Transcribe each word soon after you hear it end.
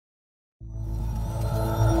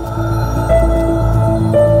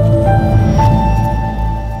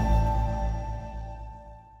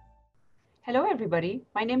everybody.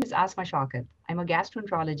 My name is Asma Shaukat. I'm a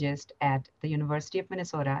gastroenterologist at the University of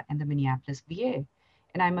Minnesota and the Minneapolis VA,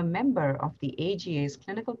 and I'm a member of the AGA's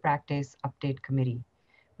Clinical Practice Update Committee.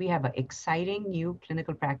 We have an exciting new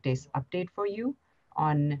clinical practice update for you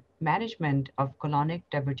on management of colonic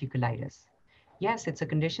diverticulitis. Yes, it's a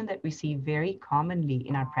condition that we see very commonly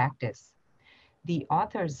in our practice. The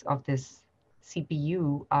authors of this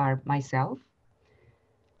CPU are myself,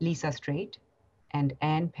 Lisa Straight, and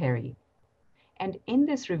Anne Perry. And in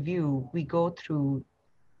this review, we go through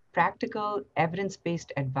practical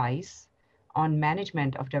evidence-based advice on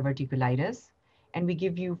management of diverticulitis, and we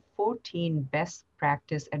give you 14 best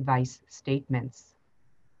practice advice statements.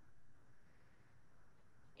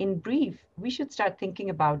 In brief, we should start thinking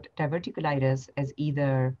about diverticulitis as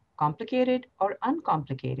either complicated or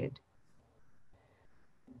uncomplicated.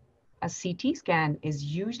 A CT scan is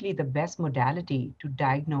usually the best modality to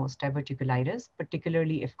diagnose diverticulitis,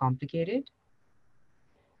 particularly if complicated.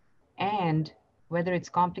 And whether it's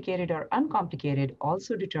complicated or uncomplicated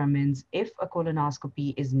also determines if a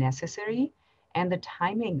colonoscopy is necessary and the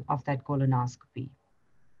timing of that colonoscopy.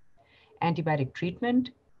 Antibiotic treatment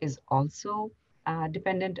is also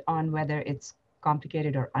dependent on whether it's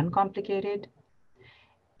complicated or uncomplicated.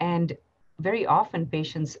 And very often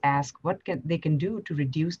patients ask what they can do to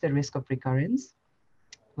reduce the risk of recurrence.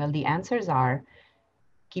 Well, the answers are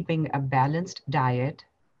keeping a balanced diet,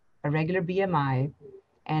 a regular BMI,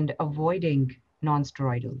 and avoiding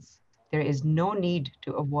non-steroidals. There is no need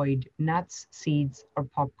to avoid nuts, seeds, or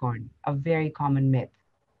popcorn, a very common myth.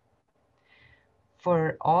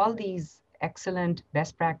 For all these excellent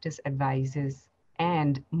best practice advices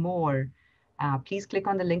and more, please click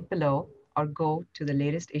on the link below or go to the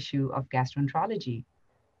latest issue of Gastroenterology.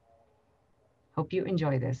 Hope you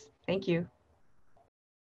enjoy this. Thank you.